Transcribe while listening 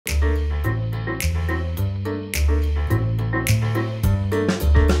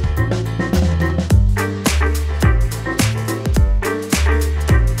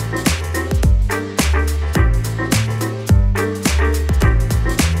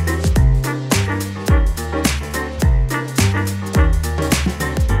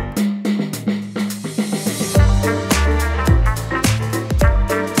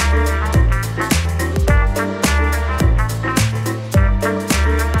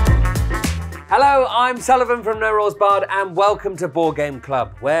Hello, I'm Sullivan from No Rules Bard, and welcome to Board Game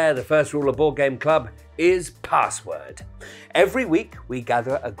Club, where the first rule of Board Game Club is password. Every week, we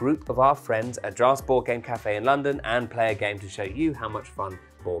gather a group of our friends at Draft's Board Game Cafe in London and play a game to show you how much fun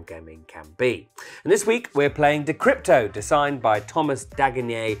board gaming can be. And this week, we're playing DECRYPTO, designed by Thomas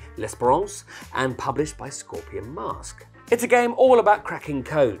Daguerre L'Espérance and published by Scorpion Mask. It's a game all about cracking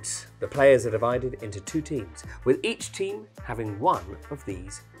codes. The players are divided into two teams, with each team having one of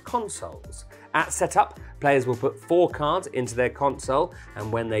these consoles. At setup, players will put 4 cards into their console,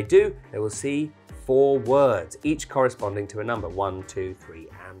 and when they do, they will see 4 words, each corresponding to a number, 1, 2, 3,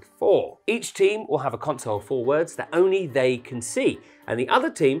 and 4. Each team will have a console of 4 words that only they can see, and the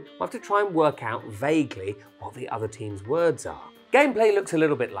other team will have to try and work out vaguely what the other team's words are. Gameplay looks a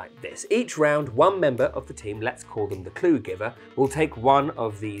little bit like this. Each round, one member of the team, let's call them the clue giver, will take one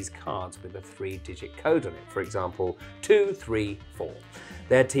of these cards with a 3-digit code on it. For example, 2, 3, 4.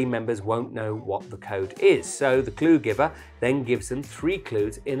 Their team members won't know what the code is, so the clue giver then gives them 3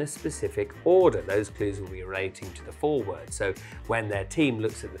 clues in a specific order. Those clues will be relating to the 4 words, so when their team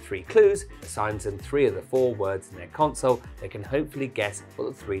looks at the 3 clues, assigns them 3 of the 4 words in their console, they can hopefully guess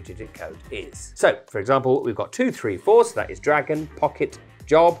what the 3-digit code is. So, for example, we've got 2, 3, 4, so that is dragon, pocket,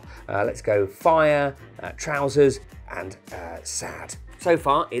 job, let's go fire, trousers, and sad. So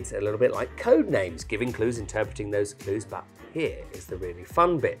far, it's a little bit like code names, giving clues, interpreting those clues, but here is the really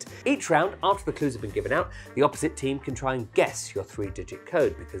fun bit. Each round, after the clues have been given out, the opposite team can try and guess your 3-digit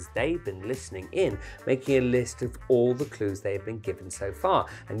code because they've been listening in, making a list of all the clues they have been given so far,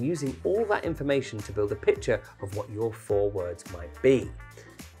 and using all that information to build a picture of what your 4 words might be.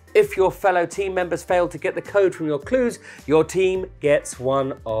 If your fellow team members fail to get the code from your clues, your team gets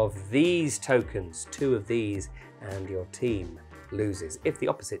one of these tokens, 2 of these, and your team loses. If the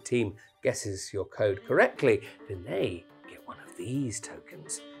opposite team guesses your code correctly, then they get one of these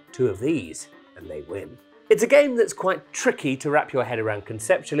tokens, 2 of these, and they win. It's a game that's quite tricky to wrap your head around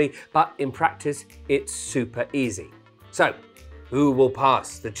conceptually, but in practice, it's super easy. So, who will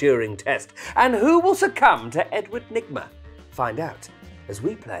pass the Turing test? And who will succumb to Edward Nigma? Find out as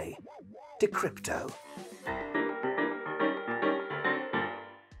we play DECRYPTO.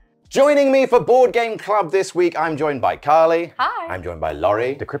 Joining me for Board Game Club this week, I'm joined by Carly. Hi. I'm joined by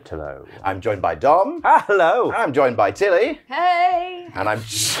Laurie. DECRYPTO. I'm joined by Dom. Hello. I'm joined by Tilly. Hey. And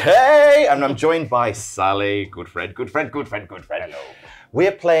I'm joined by Sally. Good friend. Hello.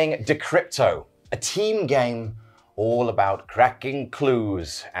 We're playing DECRYPTO, a team game all about cracking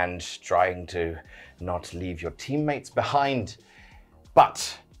clues and trying to not leave your teammates behind.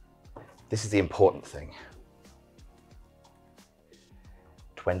 But this is the important thing.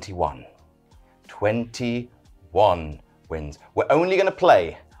 21. 21 wins. We're only going to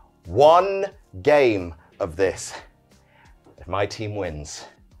play 1 game of this. If my team wins,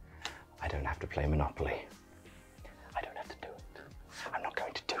 I don't have to play Monopoly. I don't have to do it. I'm not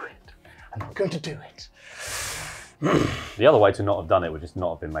going to do it. I'm not going to do it. The other way to not have done it would just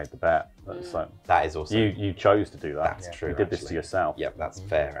not have been made the bet. So that is also... You chose to do that. That's true, You did this to yourself. Yep, that's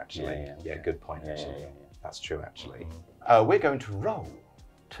fair, actually. Yeah, Good point, actually. Yeah. That's true, actually. We're going to roll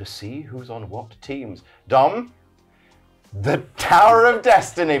to see who's on what teams. Dom, the Tower of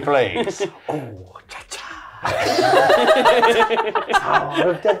Destiny, please. Oh, cha-cha.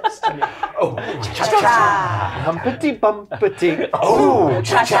 Tower of Destiny. Oh, cha-cha. Humpity bumpity. Oh,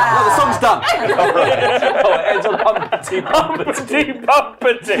 cha-cha. Well, the song's done. Oh, it ends on humpity bumpity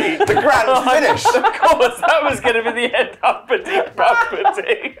bumpity. The grand finish. Of course, that was going to be the end. Humpity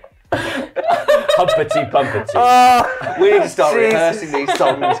bumpity. Humpity bumpity. We need to start rehearsing these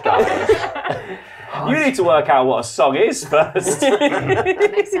songs, guys. You need to work out what a song is first.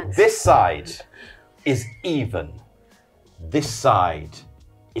 That makes sense. This side is even. This side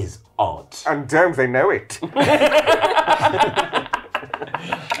is odd. And don't they know it?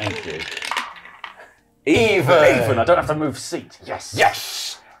 Thank you. Even. Even. I don't have to move seat. Yes.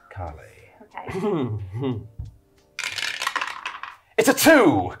 Yes. Carly. Okay. It's a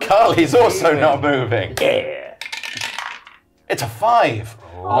 2. Carly's also not moving. Yeah. It's a 5.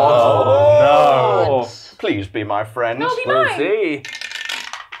 Oh, no. Please be my friend. No, be mine. See.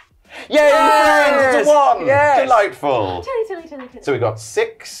 Yay, friends! It's a 1. Yes. Delightful. Tilly. So we got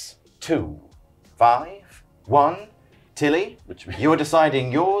 6, 2, 5, 1. Tilly, you are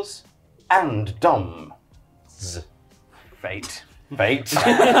deciding yours and Dom's Fate. fate.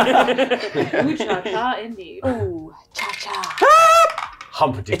 Ooh, cha-cha, indeed. Ooh, cha-cha.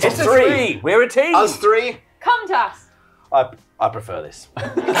 Humpity. It's a Three. We're a team. Us 3. Come to us. I prefer this. I'm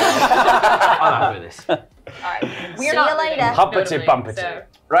happy with this. All right. See you later. Humpity bumpity.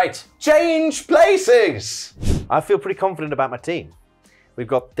 Right, change places. I feel pretty confident about my team. We've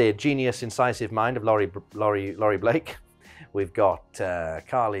got the genius, incisive mind of Laurie Blake. We've got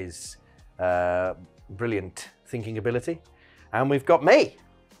Carly's brilliant thinking ability. And we've got me,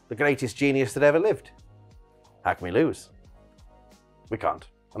 the greatest genius that ever lived. How can we lose? We can't,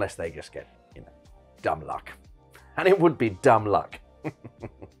 unless they just get, dumb luck. And it would be dumb luck.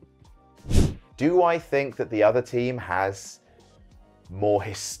 Do I think that the other team has more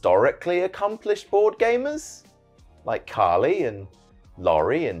historically accomplished board gamers? Like Carly and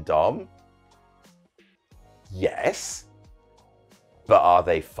Laurie and Dom? Yes. But are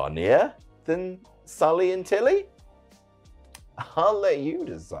they funnier than Sully and Tilly? I'll let you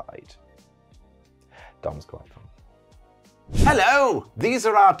decide. Dom's quite fun. Hello! These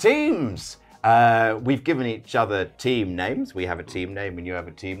are our teams. We've given each other team names. We have a team name and you have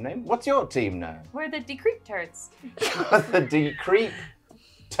a team name. What's your team name? We're the DECRYPTO. The DECRYPTO.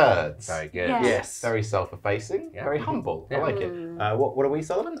 Very good. Yes. Very self-effacing, Yeah. very humble. I like it. What are we,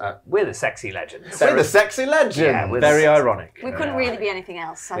 Sullivan? We're the sexy legends. We're the sexy legends. Yeah, we're Very ironic. We couldn't really be anything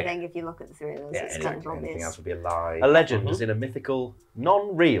else, I Yeah. think, if you look at the three of us. Yeah, It's kind of Anything obvious. else would be a lie. A legend is in a mythical,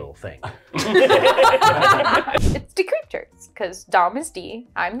 non-real thing. It's DECRYPTO, because Dom is D,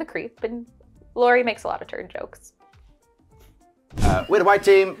 I'm the creep, and Laurie makes a lot of turd jokes. We're the white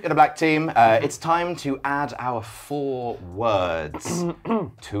team, you're the black team. It's time to add our 4 words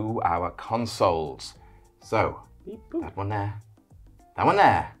to our consoles. So, that one there, that one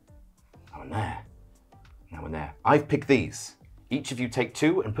there, that one there, that one there. I've picked these. Each of you take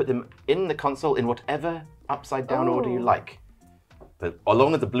 2 and put them in the console in whatever upside down order you like. But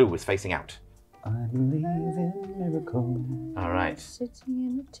along with the blue is facing out. I believe in miracles. All right. Sitting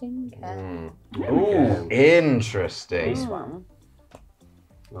in a tin can. Ooh, interesting.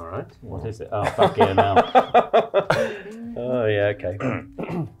 All right. What is it? Oh, fuck yeah, now. Oh, yeah, okay.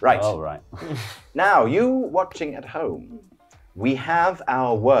 Right. Oh, right. Now, you watching at home, we have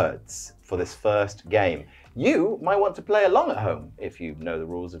our words for this first game. You might want to play along at home if you know the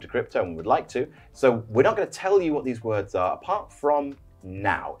rules of DECRYPTO and would like to. So we're not going to tell you what these words are apart from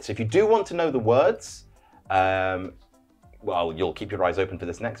now. So if you do want to know the words, well, you'll keep your eyes open for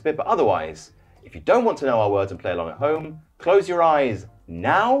this next bit. But otherwise, if you don't want to know our words and play along at home, close your eyes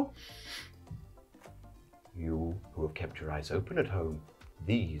now. You who have kept your eyes open at home,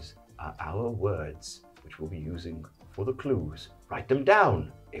 these are our words, which we'll be using for the clues. Write them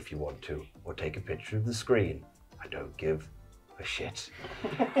down if you want to, or take a picture of the screen. I don't give a shit.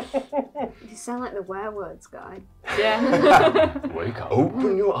 You sound like the werewords guy. Yeah. Wake up.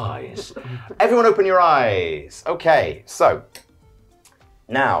 Open your eyes. Everyone open your eyes. Okay, so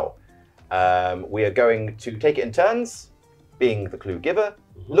now we are going to take it in turns, being the clue giver,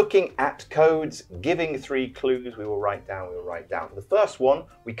 looking at codes, giving 3 clues we will write down, For the first one,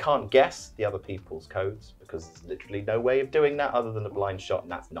 we can't guess the other people's codes because there's literally no way of doing that other than a blind shot,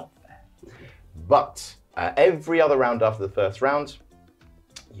 and that's not fair. But every other round after the first round,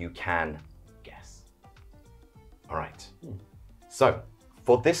 you can guess. All right. So,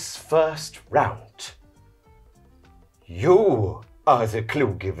 for this first round, you are the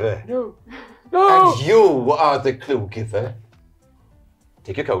clue giver. No. And you are the clue giver.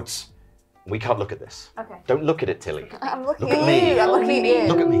 Take your codes. We can't look at this. Okay. Don't look at it, Tilly. I'm looking Look at at me. you. I'm looking at you.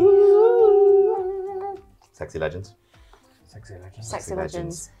 Look at me. Sexy legends. Sexy legends. Sexy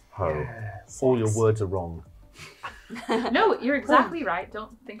legends. Ho. All your words are wrong. No, you're exactly right.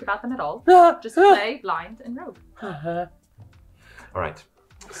 Don't think about them at all. Just play blind and rogue. All right.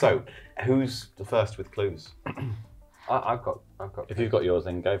 So, who's the first with clues? I've got. If you've got yours,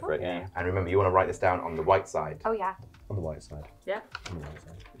 then go for it, yeah. And remember, you want to write this down on the white side. Oh yeah. On the white side. Yeah. On the white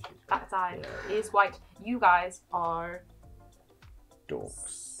side. That side is white. You guys are.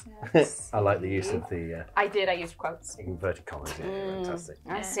 Dorks. Sexy. I like the use of the I used quotes. inverted commas. Yeah, fantastic.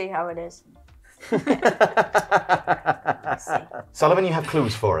 I see how it is. Sullivan, you have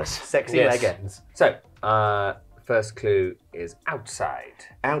clues for us. Sexy Yes. legends. So, first clue is outside.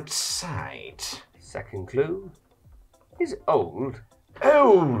 Outside. Second clue is old.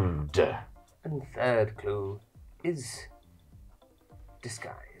 Old. And third clue is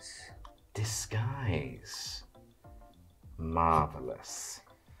disguise. Disguise. Marvelous.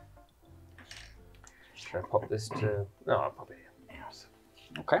 Should I pop this to... No, I'll pop it here. Yes.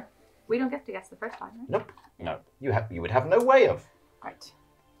 Okay. We don't get to guess the first time, right? Nope. No. You would have no way of. Right.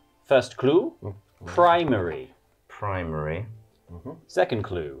 First clue, primary. Primary. Second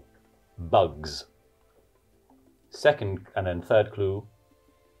clue, bugs. Second, and then third clue,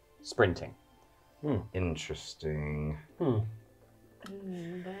 sprinting. Interesting.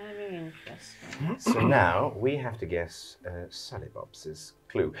 Very interesting. So now we have to guess Sally Bob's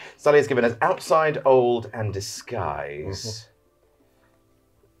clue. Sally has given us outside, old, and disguise.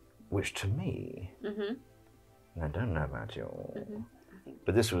 which to me, Mhm. and I don't know about you, Mhm.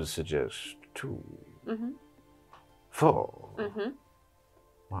 but this would suggest 2, Mhm. 4, Mhm.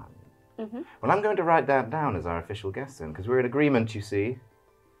 1. Mhm. Well, I'm going to write that down as our official guess then, because we're in agreement, you see.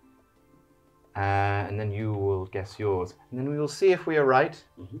 And then you will guess yours, and then we will see if we are right.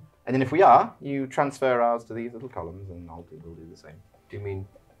 And then if we are, you transfer ours to these little columns, and we'll do the same. Do you mean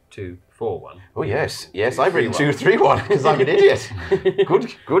 2, 4, 1? Oh yes, yes, I've written 2, 3, 1 because I'm an idiot.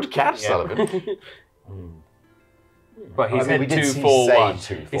 Good catch, Sullivan. But he I mean, said we did 2, say 4, 1.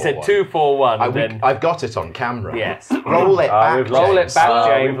 2, He 4, said 1. 2, 4, 1. And then I've got it on camera. yes. Roll it back. Roll it James. back,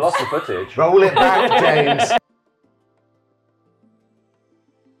 James. We've lost the footage. Roll it back, James.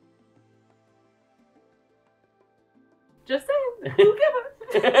 Just saying. Who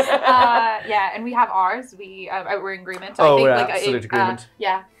give it? Yeah, and we have ours. We're in agreement. Oh, I think, we're like, absolute agreement.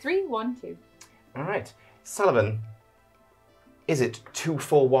 Yeah, 3, 1, 2. All right, Sullivan. Is it 2,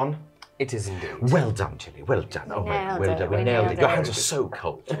 4, 1? It is indeed. Well done, Tilly. Well done. Oh, Nailed well it, done. we We nailed nailed it. Your it. hands are so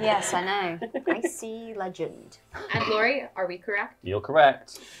cold. Yes, I know. Icy legend. And Lori, are we correct? You're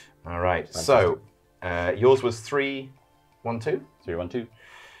correct. All right. So, yours was 3, 1, 2. 3, 1, 2.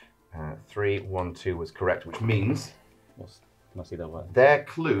 3, 1, 2 was correct, which means Must see that word. their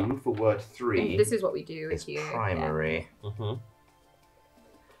clue for word 3 This is what we do is if you. primary. Mm-hmm.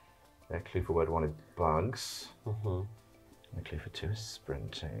 Their clue for word 1 is bugs. Mm-hmm. The clue for 2 is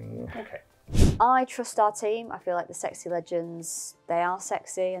sprinting. Okay. I trust our team. I feel like the sexy legends, they are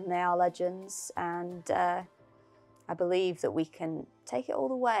sexy and they are legends. And I believe that we can take it all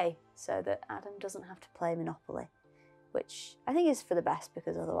the way so that Adam doesn't have to play Monopoly, which I think is for the best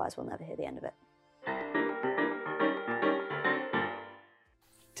because otherwise we'll never hear the end of it.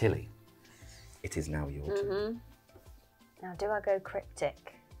 Tilly, it is now your turn. Now, do I go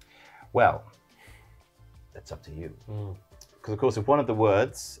cryptic? Well, that's up to you. Because of course, if one of the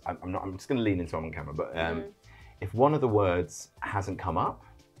words, I'm just going to lean into on camera, but if one of the words hasn't come up,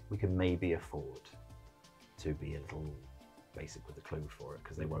 we can maybe afford to be a little basic with the clue for it,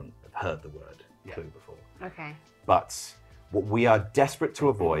 because they won't have heard the word clue before. Okay. But what we are desperate to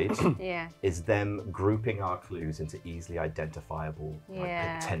avoid Yeah. is them grouping our clues into easily identifiable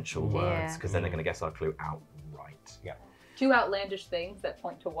Yeah. potential words, Yeah. because then they're going to guess our clue outright. Yeah. 2 outlandish things that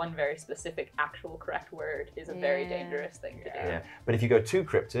point to one very specific actual correct word is a very Yeah. dangerous thing to do. Yeah. But if you go too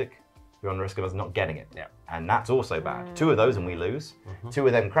cryptic, you're on the risk of us not getting it. Yeah. And that's also bad. 2 of those and we lose. 2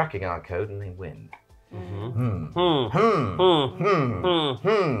 of them cracking our code and they win.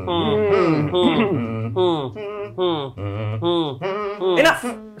 Enough!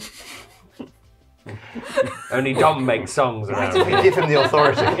 Only Dom makes songs Why around did we here. give him the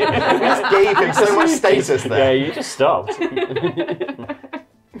authority? We just gave him so much status Yeah, there. you just stopped.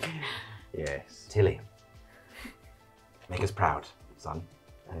 Yes. Tilly, make us proud, son.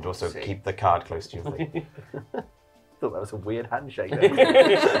 And also See. keep the card close to your face. I thought that was a weird handshake there.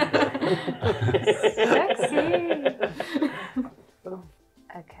 Sexy.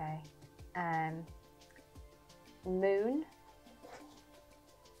 Okay. Moon.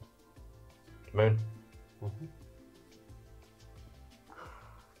 Moon.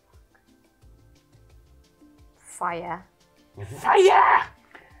 Fire. Fire!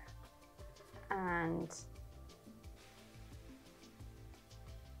 And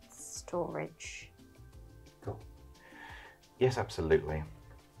storage. Yes, absolutely.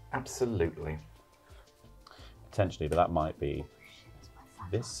 Absolutely. Potentially, but that might be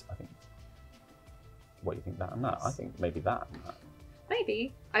this, I think. What do you think that and that? I think maybe that and that.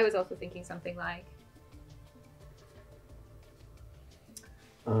 Maybe. I was also thinking something like.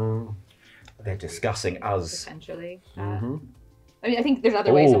 They're discussing us. Potentially. I mean, I think there's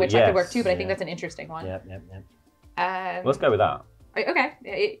other ways in which that could work yes, too, but I think yeah. that's an interesting one. Yep. Let's go with that.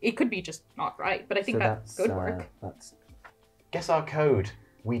 Okay, it could be just not right, but I think that could work. That's Guess our code.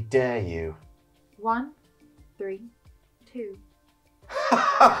 We dare you. 1, 3, 2. You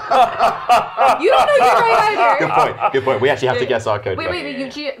don't know you're right either. Good point. Good point. We actually have to guess our code.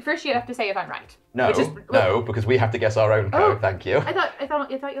 Wait. First, you have to say if I'm right. No, Which is- no, because we have to guess our own code. Oh. Thank you. I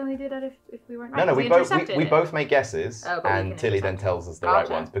thought you only did that if we weren't right. No, because we intercepted we it. both make guesses, Oh, but we and can Tilly then intercept. tells us the right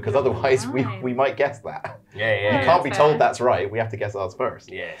Gotcha. ones, because otherwise Right. we might guess that. Yeah, You yeah. can't be that's told fair. that's right. We have to guess ours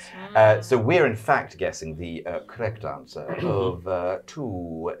first. Yes. So we're in fact guessing the correct answer of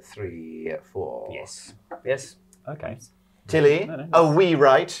 2, 3, 4. Yes. Yes. okay. Tilly, No. are we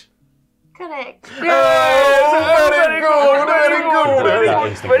right? Correct. Very good, very good. That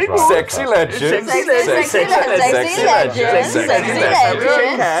instinct Very is right. good. Sexy legend. Sexy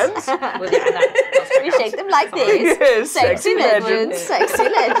legends. Well, yeah, We shake them like this. Yes, Sexy legends. Sexy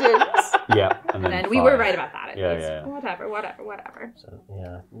legends. Yeah, and And then then we were fire. right about that. At Yeah, least. yeah. Whatever. So,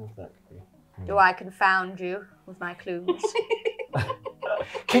 yeah, exactly. Do I confound you with my clues?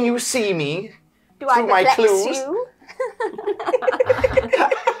 Can you see me? Do I Through my perplex clues? you?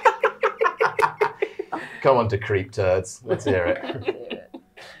 Come on, Decrypt turds. Let's hear it. I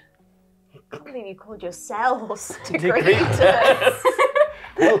can't believe you called yourselves Decrypt.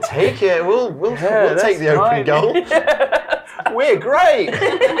 We'll take it. We'll that's take the open fine. goal. We're great.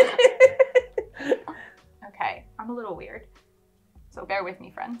 Okay, I'm a little weird. So bear with me,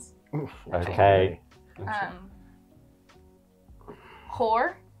 friends. Okay.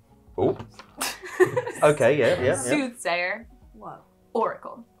 Whore, Oh, Okay, yeah. soothsayer, Whoa.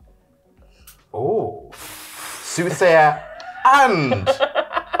 oracle. oh, soothsayer and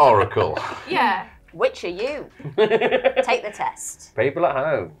oracle. Yeah. Which are you? Take the test. People at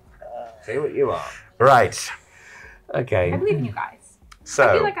home, see what you are. Right. Okay. I believe in you guys. I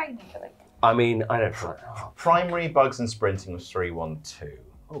So, feel like I need to I mean, I don't know. primary bugs and sprinting was 3-1-2.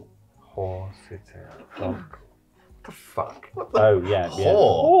 Horse, it's the fuck? Oh, yeah. Whore.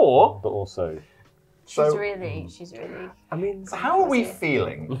 Or, But also, She's So- really. I mean, So how are we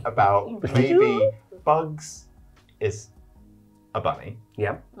feeling about maybe bugs is a bunny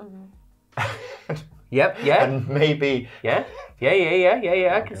yep, Mhm. yep, yeah, and maybe yeah,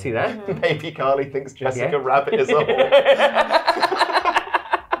 I can see that. maybe Carly thinks Jessica Yeah. Rabbit is a whore.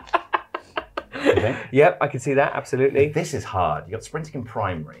 you think? Yep, I can see that, absolutely. This is hard. You got sprinting in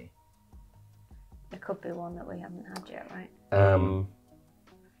primary. There could be one that we haven't had yet, right?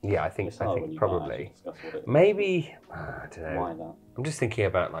 Yeah, I think It's hard when you can't probably. actually discuss what it is. Maybe, I don't know. Why that? I'm just thinking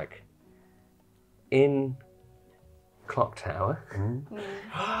about like, in Clock Tower,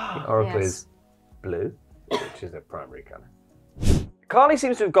 the Oracle Yes. is blue, which is a primary colour. Carly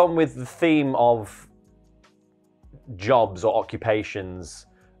seems to have gone with the theme of jobs or occupations,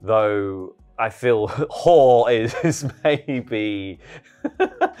 though I feel whore is maybe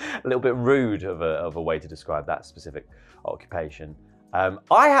a little bit rude of a way to describe that specific occupation.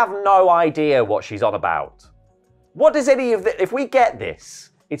 I have no idea what she's on about. What does any of this, if we get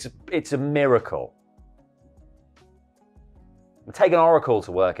this, it's a miracle. It'll take an oracle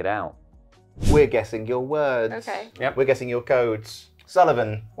to work it out. We're guessing your words. Okay. Yep. We're guessing your codes.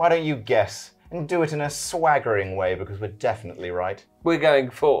 Sullivan, why don't you guess and do it in a swaggering way because we're definitely right. We're going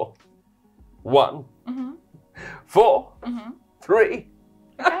for 1, Mm-hmm. 4, Mm-hmm. 3.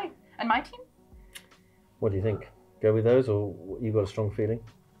 Okay. And my team? What do you think? Go with those, or you got a strong feeling?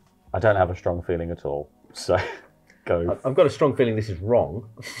 I don't have a strong feeling at all. So go. I've got a strong feeling this is wrong.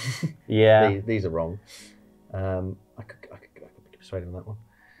 Yeah. These are wrong. I could be persuaded on that one.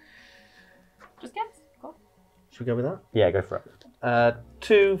 Just guess. Go. Should we go with that? Yeah, go for it.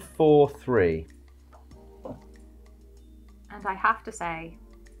 2, 4, 3. And I have to say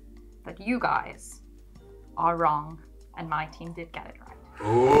that you guys are wrong, and my team did get it right.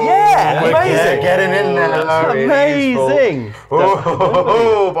 Yeah, amazing. Getting in there. Amazing!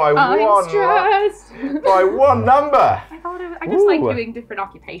 Oh, by I'm one. stressed. By one number. I just like doing different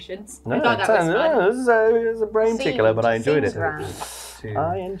occupations. I thought that was fun. It was a brain tickler, but I enjoyed it. Round.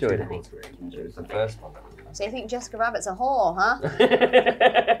 I enjoyed it. It was the first one. So you think Jessica Rabbit's a whore, huh?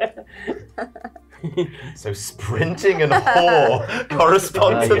 So sprinting and whore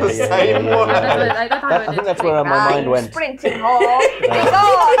correspond to the yeah, same yeah, word. I think that's where my mind you went. sprinting whore. Be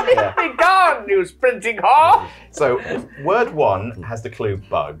gone. Be gone, you sprinting whore! So word 1 has the clue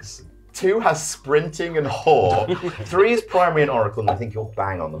bugs. 2 has sprinting and whore. 3 is primary and oracle, and I think you're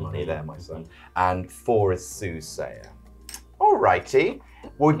bang on the money there, my son. And 4 is soothsayer. Alrighty.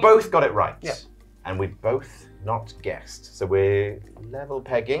 Well, we both got it right. Yeah. And we both not guessed. So we're level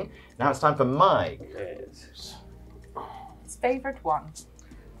pegging. Now it's time for my clues. His favourite one.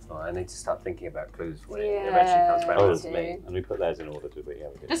 Oh, I need to start thinking about clues for it. Yeah, It eventually comes back Oh, to me. and we put theirs in order, did we? Yeah,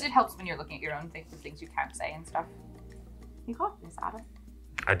 we did. Just it helps when you're looking at your own things, the things you can't say and stuff. You got this, Adam.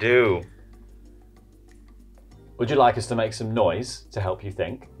 I do. Would you like us to make some noise to help you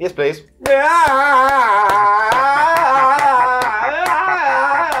think? Yes, please.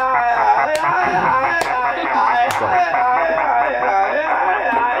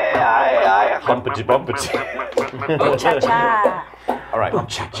 Humpity bumpity. Oh, cha-cha. All right. You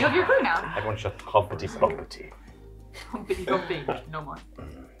have your clue now. Everyone shut humpity bumpity. Humpity dumpty. No more.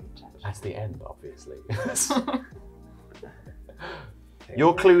 That's the end, obviously.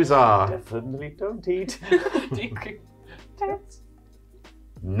 Your clues are Definitely don't eat.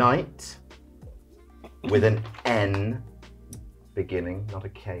 night with an N beginning, not a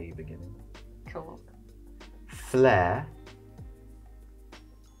K beginning. Cool. Flair.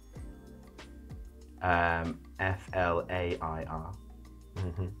 Flair.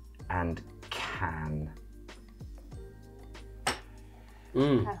 And can.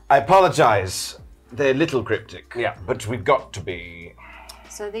 I apologise. They're a little cryptic. Yeah. But we've got to be.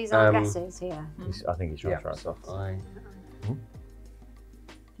 So these are guesses here. I think he's trying to throw us off.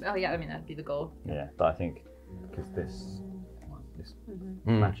 Oh yeah, I mean that'd be the goal. Yeah, but I think because this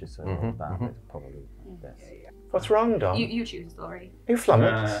matches so well, that is probably best. What's wrong, Dom? You choose, Laurie. You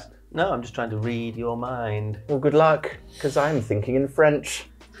flummoxed. No, I'm just trying to read your mind. Well, good luck, because I'm thinking in French.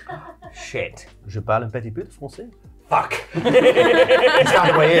 Shit. Je parle un petit peu de français. Fuck. He's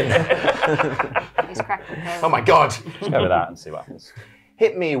found a way in. He's cracking the code. Oh my god. Let's go with that and see what happens.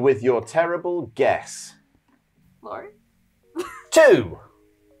 Hit me with your terrible guess. Laurie? 2,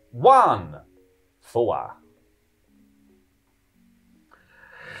 1, 4.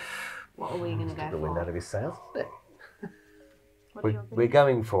 What are we going to go The wind out for? of his sails. We're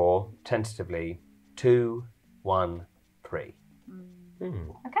going for, tentatively, 2, 1, 3. Okay.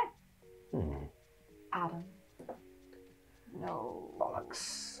 Adam. No.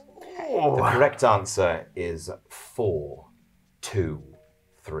 Bollocks. The correct answer is 4, 2,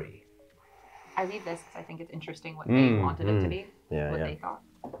 3. I read this because I think it's interesting what they wanted it to be, Yeah, what yeah. they thought,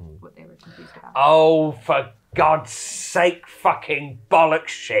 what they were confused about. Oh, for God's sake, fucking bollocks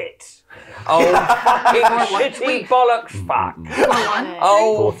shit. Oh, fucking shitty bollocks fuck.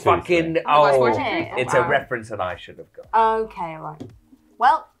 Oh, 4, 2, 3. fucking, Oh, oh, okay. it's a reference that I should have got. Okay, right.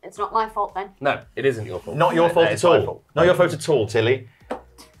 Well, it's not my fault then. No, it isn't your fault. Not your fault It's at my all. fault. Not your fault at all, Tilly.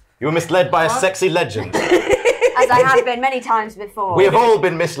 You were misled by a sexy legend. As I have been many times before. We have all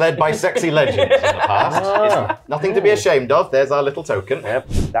been misled by sexy legends in the past. It's nothing to be ashamed of. There's our little token. Yep.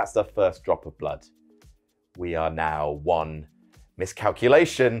 That's the first drop of blood. We are now one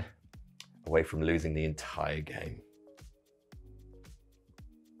miscalculation away from losing the entire game.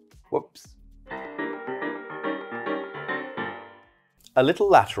 Whoops. A little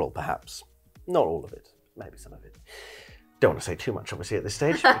lateral, perhaps. Not all of it. Maybe some of it. Don't want to say too much, obviously, at this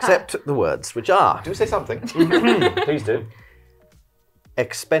stage, except the words, which are Do say something. Please do.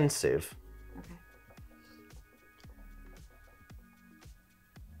 expensive,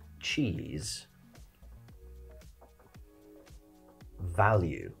 cheese,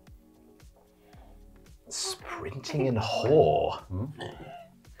 value, Sprinting and whore.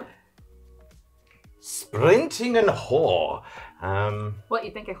 Sprinting and whore. What,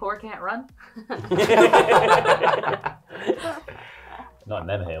 you think a whore can't run? Not in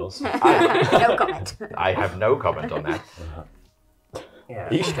them hills. No comment. I have no comment on that.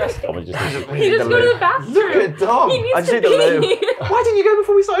 He's stressed. Probably just needs to- He just go to the bathroom. Look at Dom. He needs I to did the loo. pee. Why didn't you go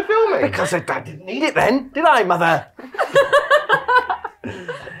before we started filming? Because I didn't need it then, did I, Mother?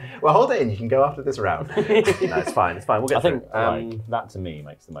 Well, hold it in. You can go after this round. No, it's fine, it's fine. We'll get I think through it. that to me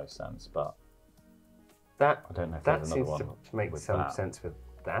makes the most sense, but That I don't know if that there's another seems one to make with some that. sense with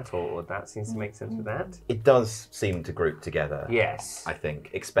that, or that seems to make sense with that. It does seem to group together. Yes. I think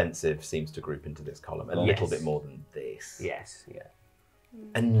expensive seems to group into this column a little Yes. bit more than this. Yes. Yeah.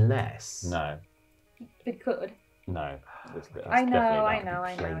 Unless. no, It could. no. I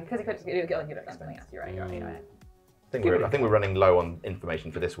know. Because it could just get on here something else. You're right. I think we're running low on information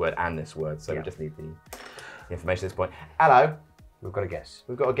for this word and this word, so we just need the information at this point. Hello, We've got a guess.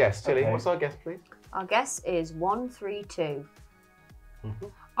 we've got a guest. Tilly, Okay. what's our guest, please? Our guess is 132.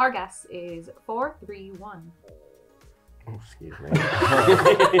 Our guess is 431. Excuse me.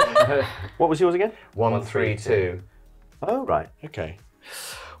 What was yours again? 132. Oh, right, okay.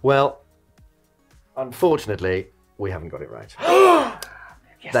 Well, unfortunately, we haven't got it right.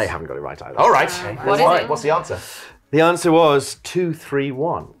 They haven't got it right either. All right. What is it? What's the answer? The answer was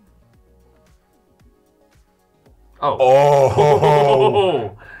 231.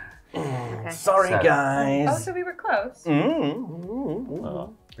 Oh. Okay. Sorry, So- Oh, guys. so we were close.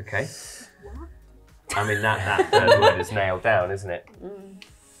 Oh, Okay. I mean, that third word is nailed down, isn't it?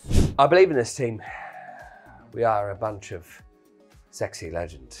 I believe in this team. We are a bunch of sexy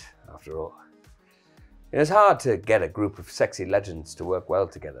legends, after all. It's hard to get a group of sexy legends to work well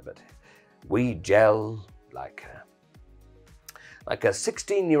together, but we gel like a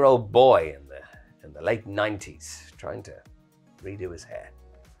 16-year-old boy in the late 90s trying to redo his hair.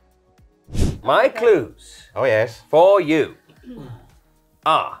 My clues Oh, yes. for you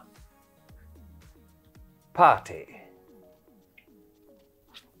are party,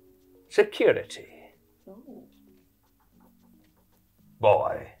 security,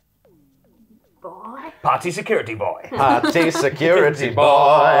 boy, Boy. party security boy. Party security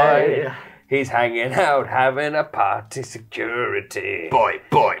boy. He's hanging out, having a party security. Boy.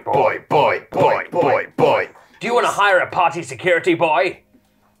 Do you want to hire a party security boy?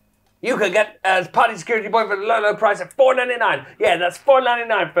 You could get a party security boy for the low price of $4.99. Yeah, that's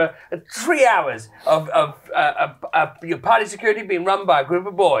 $4.99 for 3 hours of your party security being run by a group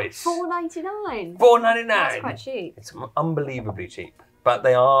of boys. $4.99. $4.99. That's quite cheap. It's unbelievably cheap, but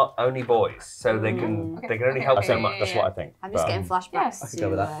they are only boys, so they can only help so much. That's what I think. I'm just getting flashbacks I could go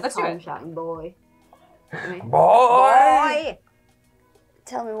with that. Let's do Tom it. shouting boy. Boy!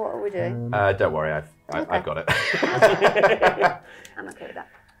 Tell me, what are we doing? Don't worry, I've got it. I'm okay with that.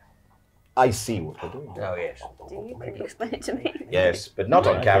 I see what we're doing. Oh yes. Do you? Can you explain it to me? Yes, but not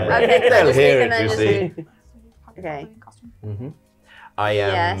on camera. Okay, can I They'll just hear speak it, and then you just see. Okay. I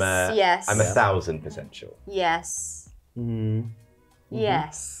am. Yes. I'm 1,000% sure. Yes. Mm.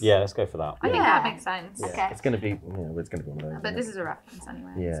 Yes. Yeah, let's go for that. I think that makes sense. Okay. It's going to be, it's going to be one of those. But this is a reference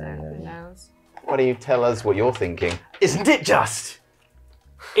anyway, Yeah, so yeah, who yeah. knows? Why don't you tell us what you're thinking? Isn't it just?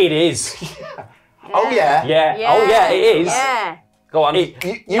 It is. Oh yeah. Yeah. Oh yeah, it is. Yeah. Go on. You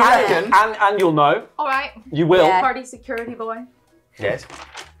reckon? And you'll know. All right. You will. Yeah. Party security boy. Yes.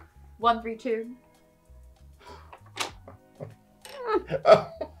 132.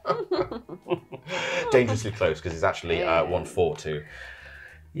 Dangerously close because it's actually 142.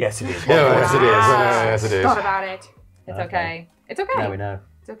 Yes, it is. Yes, it is. Yes, it is. Thought about it. It's okay. It's okay. Now we know.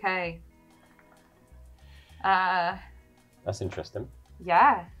 It's okay. That's interesting.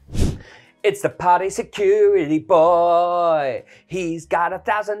 Yeah. It's the party security boy. He's got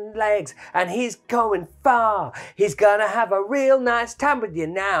 1,000 legs and he's going far. He's gonna have a real nice time with you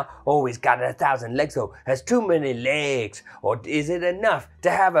now. Oh, he's got 1,000 legs, so has too many legs. Or is it enough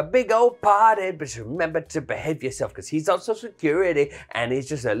to have a big old party? But remember to behave yourself because he's also security and he's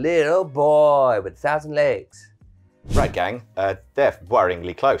just a little boy with 1,000 legs. Right, gang. They're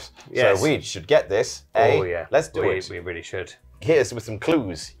worryingly close. Yes. So we should get this. Oh yeah. Let's do it. We really should. Here's with some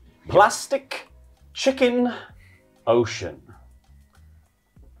clues. Plastic chicken ocean.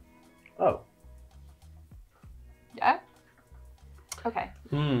 Oh. Yeah. Okay.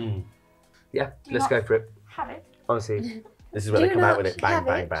 Yeah, let's go for it. Have it. Honestly. This is where Do they come out with not it. Bang, have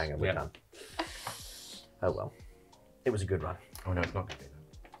bang, it. bang, and we're Yeah. done. Oh well. It was a good run. Oh no, it's not going to be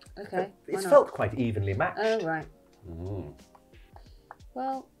that. Okay. It's felt quite evenly matched. Oh, right.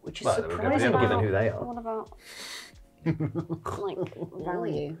 Well, Which is Well, they were good surprising together. given who they are. what about like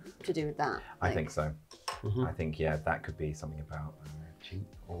value to do with that? I Like, think so. I think, yeah, that could be something about cheap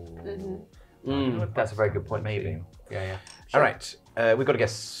or... That's a very good point. Maybe. Yeah. All right, we've got to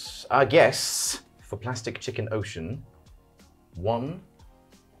guess. Our guess for Plastic Chicken Ocean. 1,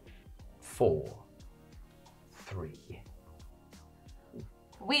 4, 3.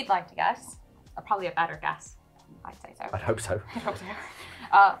 We'd like to guess. Probably a better guess. I'd say so. I'd hope so. I hope so.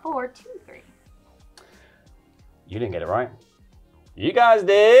 4, 2, 3. You didn't get it right. You guys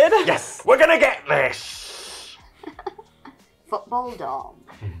did. Yes, we're gonna get this. football dom.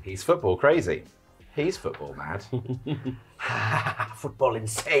 He's football crazy. He's football mad. Football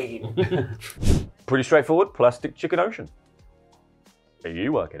insane. Pretty straightforward. Plastic chicken ocean.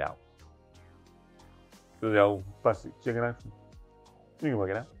 You work it out. The old plastic chicken ocean. You can work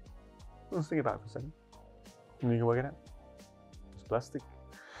it out. Let's think about it for a second. You can work it out. It's plastic.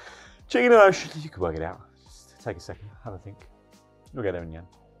 Chicken ocean. You can work it out. Just take a second. Have a think. You'll get there in the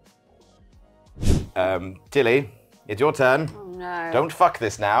end. Tilly, it's your turn. Oh no. Don't fuck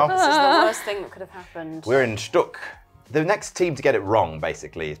this now. This is the worst thing that could have happened. We're in Stuck. The next team to get it wrong,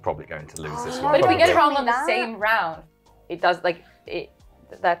 basically, is probably going to lose this one. But if we get it wrong Probably on the that. same round, it does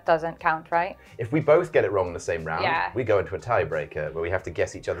that doesn't count, right? If we both get it wrong in the same round, Yeah. we go into a tiebreaker where we have to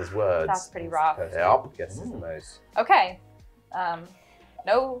guess each other's words. That's pretty rough. Yep. Guesses the most. Okay.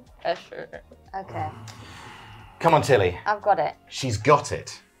 No pressure. Okay, Come on, Tilly. I've got it. She's got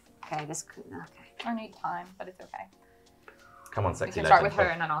it. Okay, this could. Okay. I need time, but it's okay. Come on, We sexy can legend. start with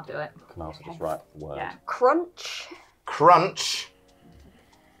her and then I'll do it. Can I also just write the word? Yeah. Crunch, Crunch.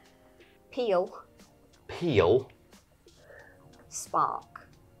 peel, Peel. spark.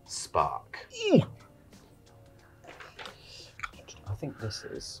 Spark. I think this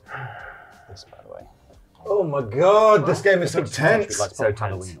is this, by the way. Oh my god, this game is so Like tense. so So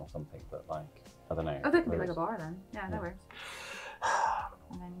Halloween or something, but like I don't know. Oh, that can be like a bar then. Yeah, that works.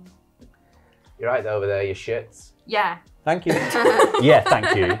 And then, You're right over there, you shits. yeah. Thank you. Yeah,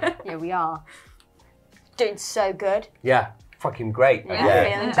 thank you. Here we are. Doing so good. Yeah, fucking great. Yeah.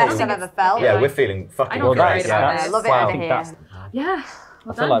 Yeah. Feeling best I've ever felt. Yeah, like- we're feeling I fucking don't feel great. great about I this. love it Wow. over here. That's, Yeah.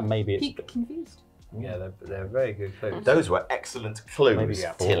 I feel like maybe it's Peak confused. Yeah, they're very good clues. Those were excellent clues, maybe it's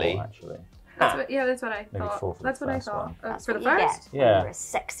 4, Tilly. actually. That's what, yeah, that's what I Maybe thought. 4 for That's the what I first thought. one. That's For the what you first? get when Yeah. You're a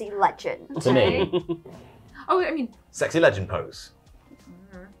sexy legend. To me. Oh, I mean, Sexy legend pose.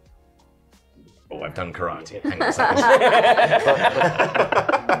 Oh, I've done karate. Hang on a second.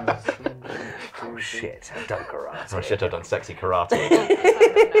 Oh shit, I've done karate. Oh shit, I've done sexy karate.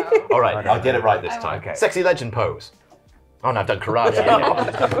 no. All right, I'll get it right this time. Okay. Sexy legend pose. Oh no, I've done karate.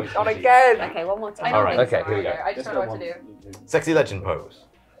 Not again. Okay, one more time. I don't All right. think so Okay, here we go. either. I just don't know what to do. Sexy legend pose.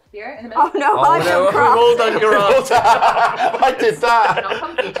 Here, in the middle. Oh no, Oh, I've no, done we've all karate. done karate. I did that. Not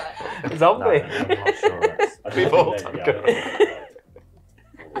comfy yet. Zombie. I'm not sure. We've all done karate.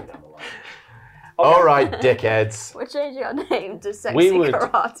 All right, dickheads. We're changing our name to Sexy We would-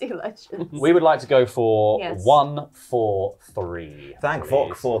 Karate Legends. We would like to go for Yes. 1, 4, 3. Thank please.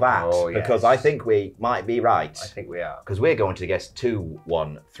 fuck for that, Oh, yes. because I think we might be right. I think we are. Because we're going to guess 2,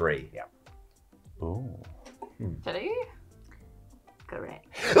 1, 3. Yeah. Ooh. Today? Correct.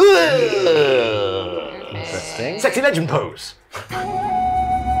 Interesting. Sexy legend pose.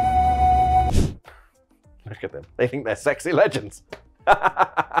 Look at them. They think they're sexy legends.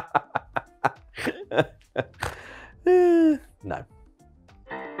 No.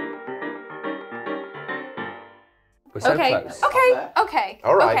 We're so Okay, close. okay.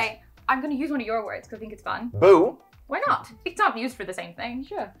 All right. Okay. I'm going to use one of your words because I think it's fun. Boo. Why not? It's not used for the same thing.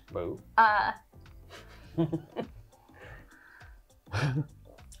 Sure. Boo.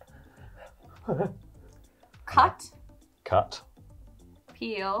 Cut, Cut.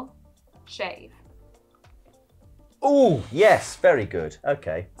 peel, shave. Ooh, yes, very good.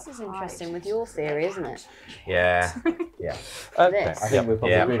 Okay. This is interesting with your theory, isn't it? Yeah. Yeah. Okay. This. I think we're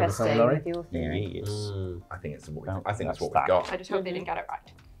probably Yeah. agreeing with some, Interesting Laurie. with your theory. Yes. I think it's what Well, I think that's what that's we've got. I just hope they didn't get it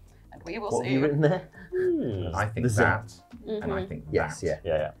right. And we will What have see. you written there? I think The that, and I think Yes, that.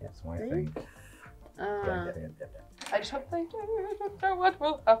 yeah. Yeah, yeah. So I think. I just hope they don't know what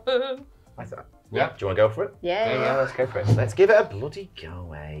will happen. I thought. Yeah. Do you want to go for it? Yeah, Yeah, let's go for it. Let's give it a bloody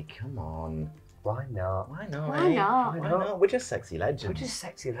go, eh? Come on. Why not? Why not? Why eh? not? Why not? We're just sexy legends. We're just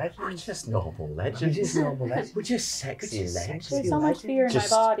sexy We're legends. just normal legends. We're just normal legends. We're just sexy We're just legends. sexy There's so much fear in my Just-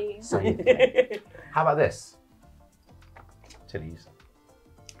 body. How about this? Tilly's.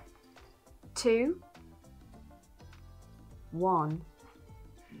 2, 1,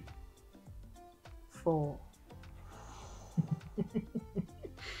 4.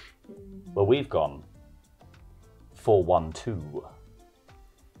 Well, we've gone 4, 1, 2.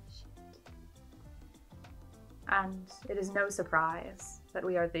 And it is no surprise that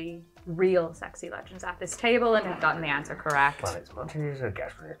we are the real sexy legends at this table and have gotten the answer correct. Well, it's much easier to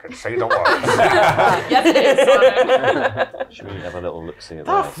guess when you can see the words. Yes, it is, Simon. Should we have a little look-see at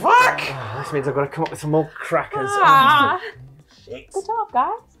The that? fuck? This means I've got to come up with some more crackers. Ah. Good job,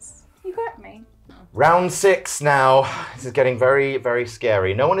 guys. You got me. Round 6 now. This is getting very, very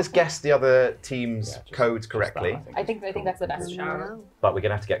scary. No one has guessed the other team's codes correctly, I think that's the best shout. but we're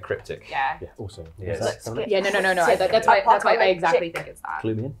gonna have to get cryptic. Yeah. Yeah, also. Yes. Let's get Yeah, no. That's why I exactly think it's that.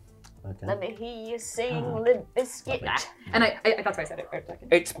 Clue me in. Okay. Let me hear you sing Limp Bizkit. And I that's why I said it for a second.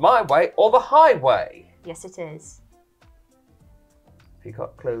 It's my way or the highway. Yes, it is. Have you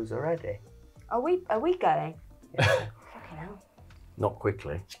got clues already? Are we going? Fucking hell. Not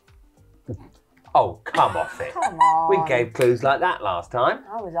quickly. Oh, come off it. Come on. We gave clues like that last time.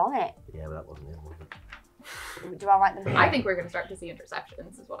 I was on it. Yeah, but that wasn't it, was it? Do I write them? I think we're going to start to see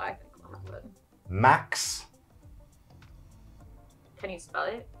interceptions, is what I think will happen. Max. Can you spell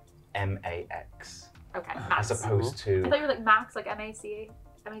it? M-A-X. Okay, As Max. opposed I to. thought you were like Max, like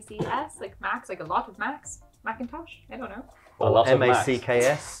M-A-C-S, like Max, like a lot of Max. Macintosh? I don't know. A lot of Max.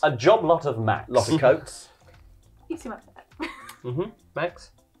 M-A-C-K-S. A job lot of Max. Lot of coats. You see much of that. Mm-hmm.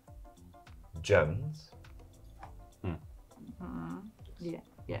 Max? Jones. Yeah.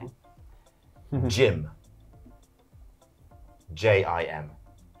 Jim. J-I-M.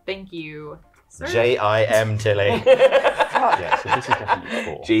 Thank you, sir. J-I-M, Tilly. Yeah, so this is definitely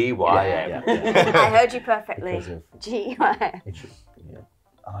 4. G-Y-M. Yeah. I heard you perfectly. Because of- G. It should, yeah.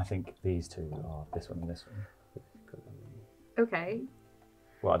 I think these two are this one and this one. Okay.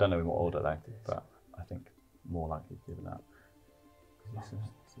 Well, I don't know in what order though, but I think more likely to give it that. This is,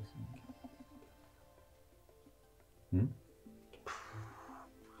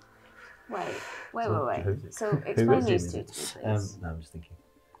 Wait. So Who explain is these Jim, two is to it? me, please. No, I'm just thinking.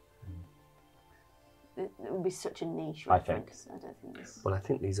 It would be such a niche I think. reference. I don't think this. Well, I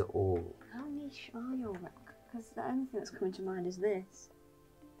think these are all. How niche are your Because the only thing that's coming to mind is this.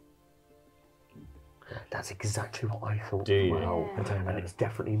 That's exactly what I thought Do you? as well. Yeah. And it's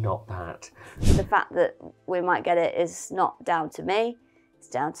definitely not that. The fact that we might get it is not down to me, it's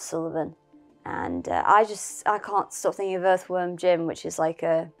down to Sullivan. And I can't stop thinking of Earthworm Jim, which is like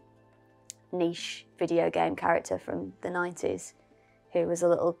a niche video game character from the 90s who was a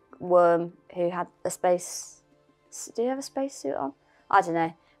little worm who had a space... Did he have a spacesuit on? I don't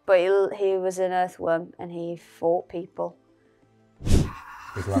know. But he was an earthworm and he fought people.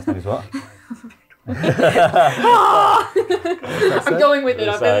 His last name is what? I'm going with it.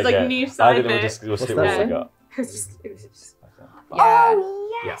 I've been like niche side bit. We'll see what we got. It was just.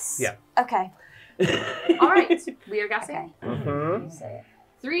 Oh, yes! Yeah. Okay. All right, we are guessing. You say it.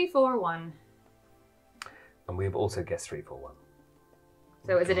 3, 4, 1. And we've also guessed 3, 4, 1.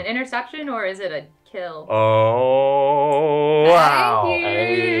 So is it an interception or is it a kill? Oh, wow.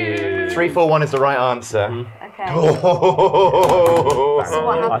 Thank you. 3, 4, 1 is the right answer. Okay. Oh. So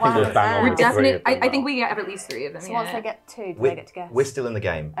what I think happens there's bang on. We're Three definitely. of them I think we have at least 3 of them. So Yeah. once they get 2, do We're, they get to guess? we're still in the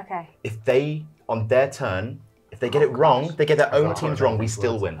game. Okay. If they, on their turn, if they get it wrong, they get their own teams wrong, we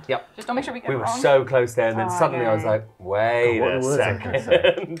still win. Yep. Just don't make sure we get We it were wrong. so close there, and then Oh, suddenly I was okay. like, wait What a was it?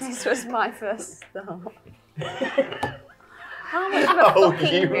 second. This was my first thought. How much Oh,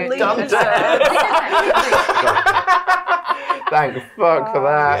 you done that! Thank fuck for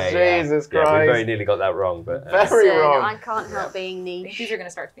that. Jesus Yeah, we very Christ. nearly got that wrong, but Very Listen, wrong. I can't help being I think niche. these are going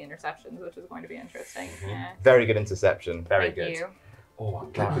to start to be interceptions, which is going to be interesting. Yeah. Very good interception. very Thank good. you. Oh,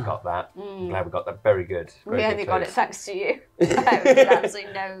 I'm glad we got that. I'm glad we got that. Very good. Very We good only got it clues. thanks to you. I did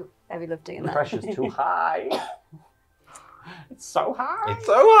absolutely no heavy lifting in that. Pressure's too high. It's so high. It's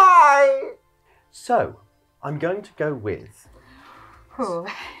so high! So, I'm going to go with. Whew.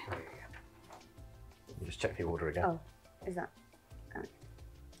 Let me just check the order again. Oh, is that? Oh,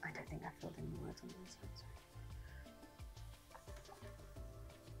 I don't think I filled in the words on this one.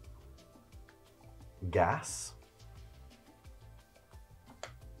 Gas.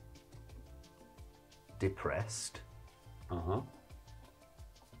 Depressed. Uh-huh.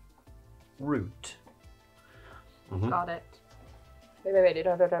 Root. Got it. Wait.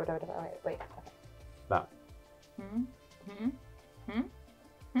 Wait. That. Hmm?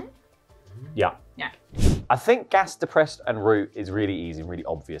 Yeah. Yeah. I think gas, depressed, and root is really easy and really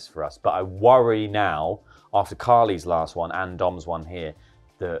obvious for us. But I worry now, after Carly's last one and Dom's one here,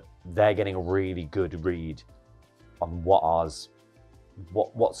 that they're getting a really good read on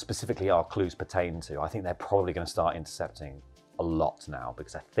what specifically our clues pertain to. I think they're probably going to start intercepting a lot now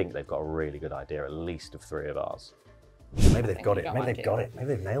because I think they've got a really good idea, at least of 3 of ours. Maybe they've got we it. got Maybe one they've too. got it. Maybe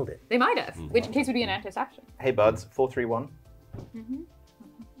they've nailed it. They might have, which in case would be an interception. Hey, buds. 4, 3, 1.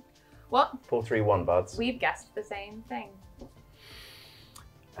 Well, 4, 3, 1, buds. we've guessed the same thing.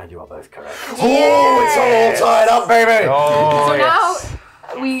 And you are both correct. Oh, it's all tied up, baby! Oh, So yes.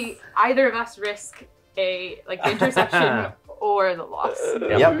 now we either of us risk the interception or the loss.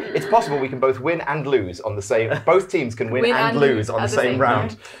 Yep. It's possible we can both win and lose on the same. Both teams can win and lose on the same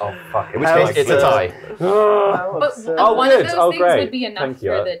round. Oh, fuck. In which case, it's a tie. But one good. of those Oh, things great. would be enough Thank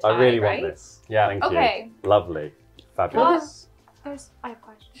you. for the tie, I really right? want this. Yeah. Thank Okay. you. Lovely. Fabulous. I have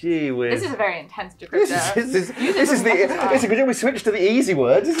questions. Gee whiz. This is a very intense decrypto. It's a good job we switched to the easy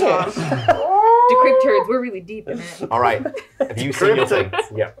words, isn't it? Decryptors, we're really deep in it. All right. Have you seen your thing?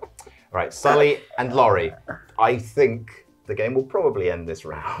 Yeah. All right, Sully and Laurie. I think the game will probably end this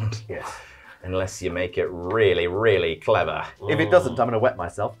round. Yes. Unless you make it really, really clever. If it doesn't, I'm going to wet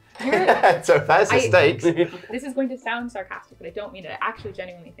myself. So that's the stakes. This is going to sound sarcastic, but I don't mean it. I actually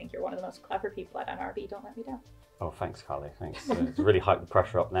genuinely think you're one of the most clever people at NRB. Don't let me down. Oh, thanks, Carly. Thanks. It's really hyped the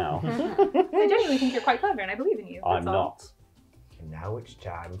pressure up now. I genuinely think you're quite clever, and I believe in you. I'm that's all. not. And now it's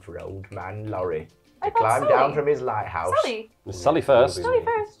time for old man Laurie I to thought climb Sully. down from his lighthouse. Sully. It's Sully first. Sully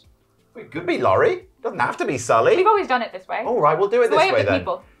first. It could be Laurie. Doesn't have to be Sully. We've always done it this way. All right, we'll do it It's the this way of way the then.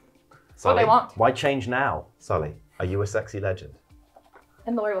 people. Sully, What they want. Why change now? Sully, are you a sexy legend?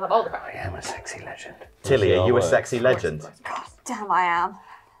 And Laurie will have all the power. am a sexy legend. see Tilly, how are it you a works. sexy legend? Damn, I am.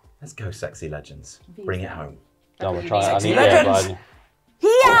 Let's go, sexy legends. Bring it home. No, we'll try it. I Sexy need legends. it.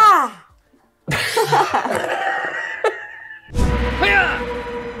 Yeah!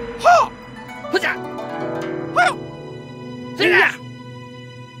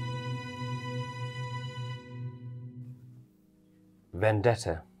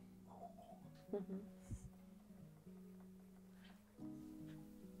 Vendetta.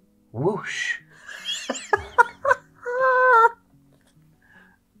 Whoosh.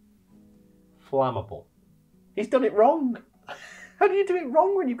 Flammable. He's done it wrong. How do you do it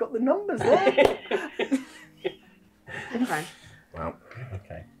wrong when you've got the numbers there? Okay. Well,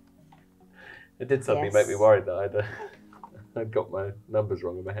 Okay. It did suddenly Yes. make me worried that I'd got my numbers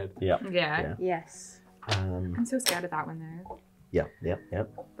wrong in my head. Yeah. Yeah. Yes. I'm so scared of that one though. Yeah.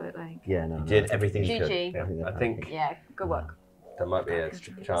 But like, Yeah, no. you did everything you could. GG. I think Yeah, good work. there might be a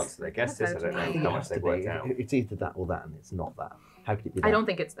chance that they guessed this. I don't know how much they worked out. It's either that or that, and it's not that. How could it be that? I don't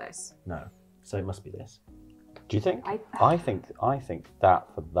think it's this. No. So it must be this. Do you think? I think that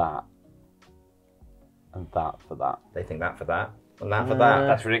for that, and that for that. They think that for that, and that for that.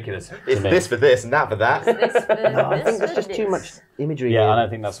 That's ridiculous. It's this for this, and that for that. I think there's just too much imagery. Yeah, here. I don't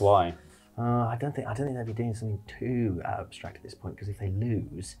think that's why. I don't think they'd be doing something too abstract at this point, because if they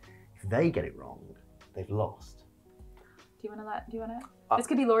lose, if they get it wrong, they've lost. Do you want to? This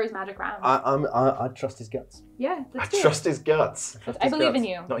could be Laurie's magic round. I trust his guts. Yeah, I let's do trust his guts. I believe in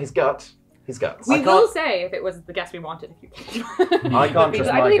you. Not his gut. His guts. We will say if it was the guess we wanted. If you can. I can't trust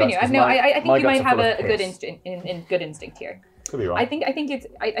I my believe in guts, you. 'cause No, I my think you might guts are have full of a good piss. good instinct here. Could be wrong. I think it's.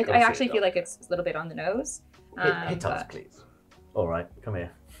 I actually feel like it's a little bit on the nose. Hit us, but- please. All right, come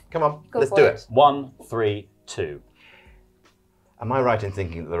here. Come on, Go let's for do it. it. 1, 3, 2. Am I right in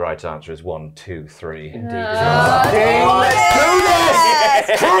thinking that the right answer is 1, 2, 3? Indeed. Let's do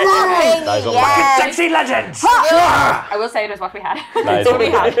this! Come on! That is all Sexy legends! I will say it is what we had. That is It's what we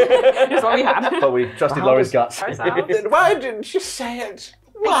had. It's what we had. But we trusted Laurie's guts. Ourselves. Then why didn't you say it?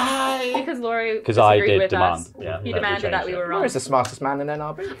 Why? Because Laurie Because I disagreed did with demand. us. Yeah, He that demanded that we were wrong. Where's the smartest man in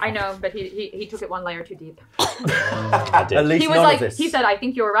NRB? I know, but he took it one layer too deep. I did. At least He was none like, of this. he said, I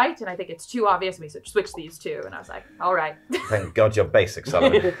think you're right, and I think it's too obvious. And we switched these two, and I was like, all right. Thank God you're basic,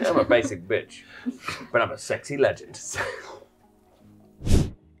 Sullivan. I'm a basic bitch, but I'm a sexy legend.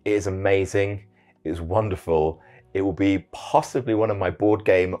 It is amazing. It is wonderful. It will be possibly one of my board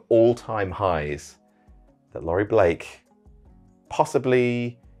game all-time highs that Laurie Blake,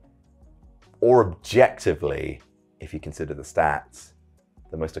 possibly or objectively, if you consider the stats,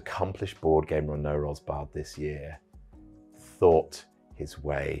 the most accomplished board gamer on No Rolls Bard this year, thought his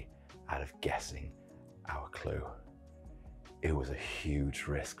way out of guessing our clue. It was a huge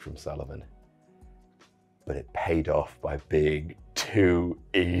risk from Sullivan, but it paid off by being too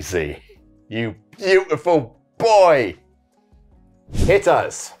easy. You beautiful boy! Hit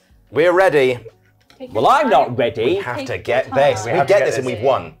us. We're ready. Well, I'm not We ready. have to Take get your this. time. We have get to this get and this. we've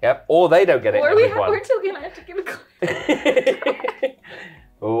won. Yep, or they don't get it. Or and we've won. we're still gonna have to give a clue.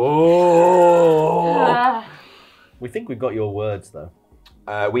 Oh. We think we've got your words, though.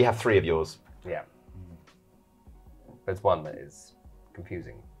 We have 3 of yours, Yeah. There's one that is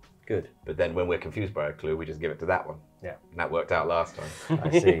confusing. Good. but then when we're confused by a clue, we just give it to that one. Yeah. And that worked out last time. I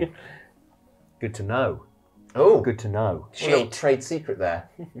see. Good to know. Oh, Good to know. a little trade secret there.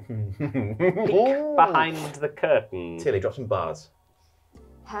 Behind the curtain. Tilly, drop some bars.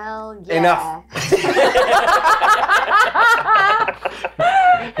 Hell yeah. Enough.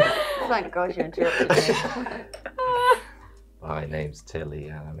 Thank God you interrupted me. My name's Tilly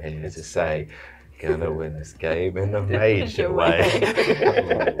and I'm here to say, gonna win this game in a major way.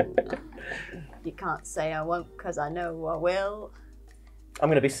 You can't say I won't because I know I will. I'm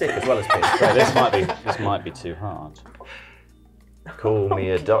going to be sick as well as piss. So this might be too hard. Call me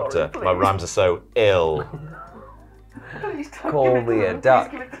a doctor. My rhymes are so ill. Call me a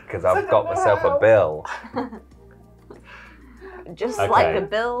duck, because I've got myself a bill. Just Okay. like the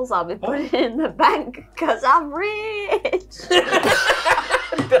bills I'll be putting in the bank because I'm rich.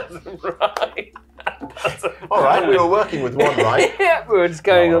 Doesn't rhyme. All right, we were working with one, right? Yeah, we were just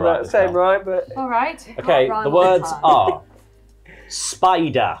going Not on right that this same time. rhyme, but All right. Okay, rhyme the all the words time. are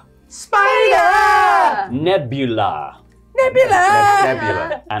spider, Spider! nebula,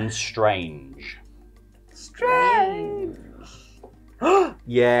 Nebula. and strange. Strange.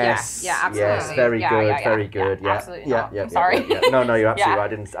 Yes. Yeah, absolutely. Yes, very Yeah, good, yeah, yeah. very good. Yeah, Yeah, absolutely yeah, not. yeah. I'm sorry. Yeah. No, you're absolutely Yeah.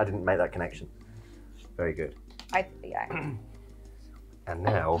 right. I didn't make that connection. Very good. Yeah. and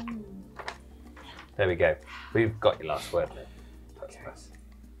now there we go. We've got your last word now. That's nice.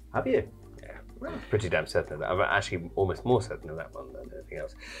 Have you? Yeah, pretty damn certain of that. I'm actually almost more certain of that one than anything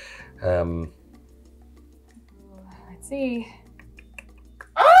else. Let's see.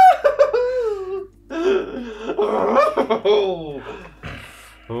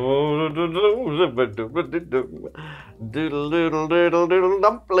 Doodle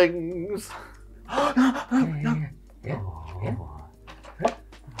dumplings.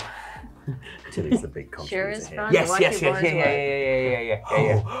 Tilly's the big Sure contributor is here. fun. Yes, Watch yes, your yes, boys yeah,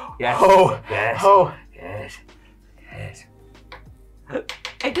 work. Yes. Oh, Yes. oh. Yes. Yes.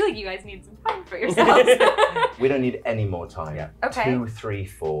 I feel like you guys need some time for yourselves. We don't need any more time. Okay. 2, 3,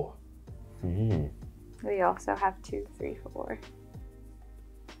 4. We also have 2, 3, 4.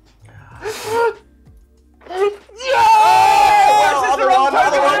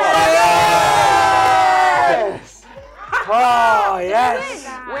 Yes! Oh, yes.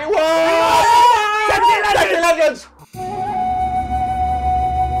 We won! Sexy Legends!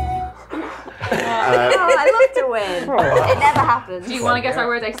 Oh, I love to win. It never happens. Do you want to guess our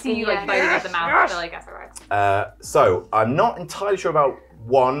words? I see you like Yeah. biting at the mouth. I feel like guess our words. So, I'm not entirely sure about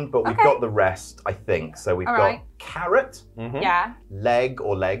one, but we've Okay. got the rest, I think. So we've All got right. carrot, Yeah. leg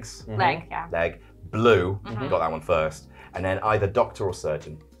or legs, Leg. Yeah. leg, blue, got that one first, and then either doctor or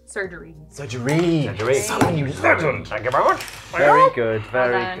surgeon. Surgery. Surgery. Surgery. You legend. Thank you very much. Very good,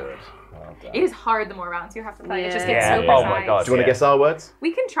 very done. good. It is hard the more rounds you have to play. It just gets Yeah. so Oh precise. my God. Do you want to guess our words?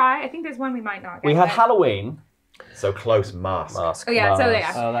 We can try. I think there's one we might not get. We had but- Halloween. So close, mask. Mask. Oh yeah, so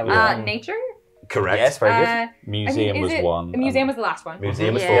mask. yeah. Oh, that was Nature. Correct. Yes, very good. I Museum think- was is it- one. The museum was the last one.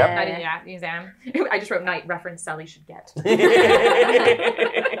 Museum is Yeah. I didn't- yeah, museum. I just wrote night reference Sally should get.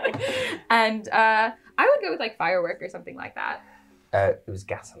 And I would go with like firework or something like that. It was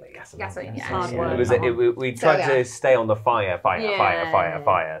gasoline. Gasoline, yeah. Hard It work. was. We So, tried yeah. to stay on the fire.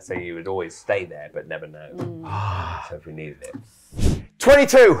 Yeah. So you would always stay there, but never know. So if we needed it.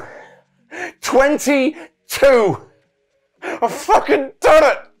 22. 22. I've fucking done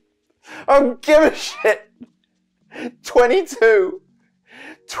it. I don't give a shit. 22.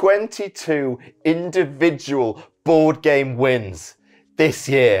 22 individual board game wins this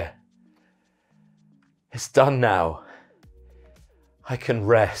year. It's done now. I can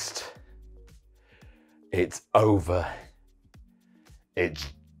rest. It's over.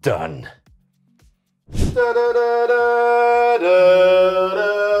 It's done.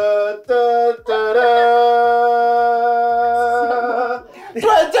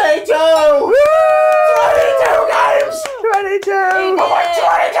 Potato! 22 games! 22! I won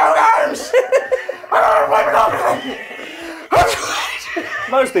 22 games!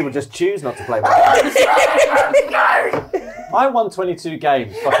 Most people just choose not to play that. I won 22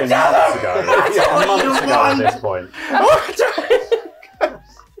 games fucking months ago. Months ago at this point.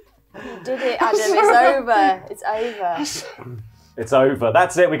 You did it, Adam. It's over. It's over. It's over.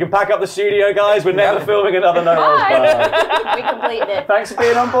 That's it. We can pack up the studio, guys. We're never filming another No Rules Bar. We completed it. Thanks for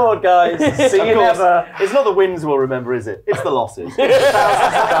being on board, guys. See you Of course, never. it's not the wins we'll remember, is it? It's the losses. How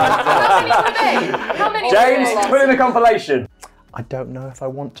many? James, were there? put in a compilation. I don't know if I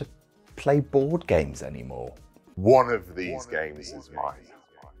want to play board games anymore. One of these games is mine.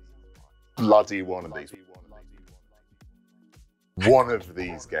 Bloody one of these. One of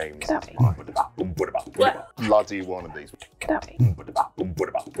these games is mine. Bloody one of these.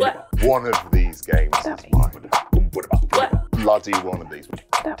 One of these games is mine. Bloody one of these.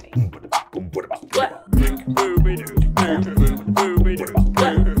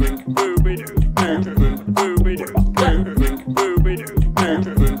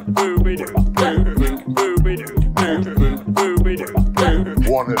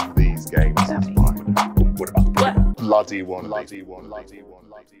 One of these games is mine. Bloody one of these.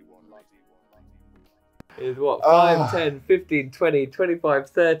 Is what? 5, 10, 15, 20, 25,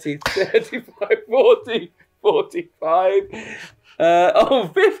 30, 35, 40, 45.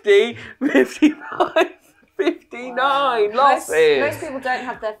 50, 55, 59 losses. Most people don't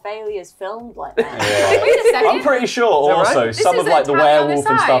have their failures filmed like that. Wait a second. I'm pretty sure that also right? some This of is like the a tally on the werewolf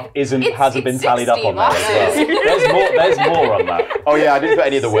and side. stuff hasn't been It's tallied up 60 on there as well. There's more on that. Oh yeah, I didn't put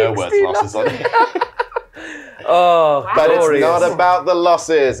any of the werewolves losses on it. Oh, But it's glorious. not about the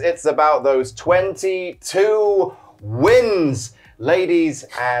losses. It's about those 22 wins, ladies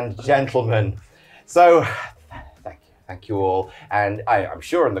and gentlemen. So, thank you all. And I'm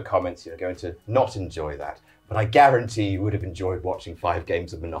sure in the comments you're going to not enjoy that. But I guarantee you would have enjoyed watching 5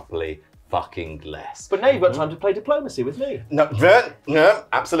 games of Monopoly fucking less. But now you've got time to play diplomacy with me. No,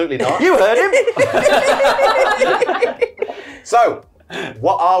 absolutely not. You heard him. So,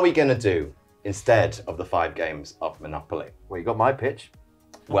 what are we going to do instead of the 5 games of Monopoly? Well, you got my pitch.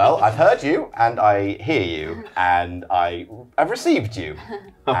 Well, I've heard you, and I hear you, and I've received you.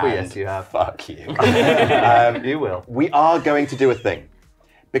 Oh, and yes, you have. Fuck you. You will. We are going to do a thing.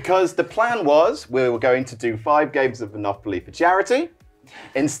 Because the plan was we were going to do 5 games of Monopoly for charity.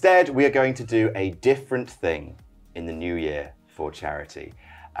 Instead, we are going to do a different thing in the new year for charity.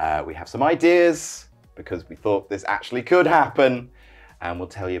 We have some ideas, because we thought this actually could happen, and we'll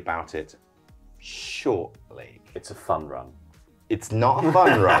tell you about it shortly. It's a fun run. It's not a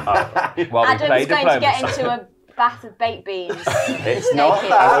fun run. While we play Adam's going to get diplomacy. into a bath of baked beans. It's not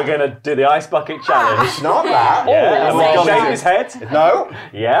Naked. that. We're going to do the ice bucket challenge. It's not that. Yeah, and we'll Oh, shave God. his head. No,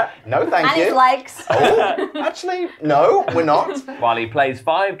 Yeah. no, thank And you. his legs. Oh, actually, no, we're not. While he plays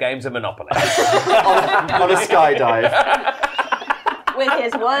 5 games of Monopoly. On a skydive. With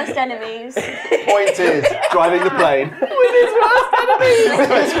his worst enemies. Point is, Driving the plane.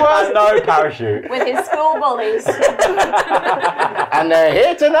 And no parachute. With his school bullies. and they're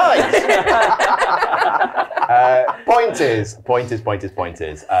here tonight. Point is,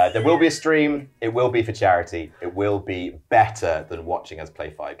 there will be a stream. It will be for charity. It will be better than watching us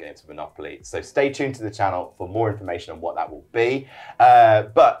play 5 games of Monopoly. So stay tuned to the channel for more information on what that will be.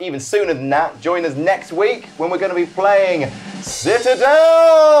 But even sooner than that, join us next week when we're going to be playing Citadels.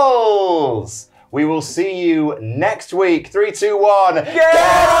 We will see you next week. 3, 2, 1. Get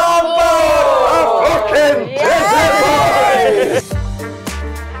on board! A fucking Citadel!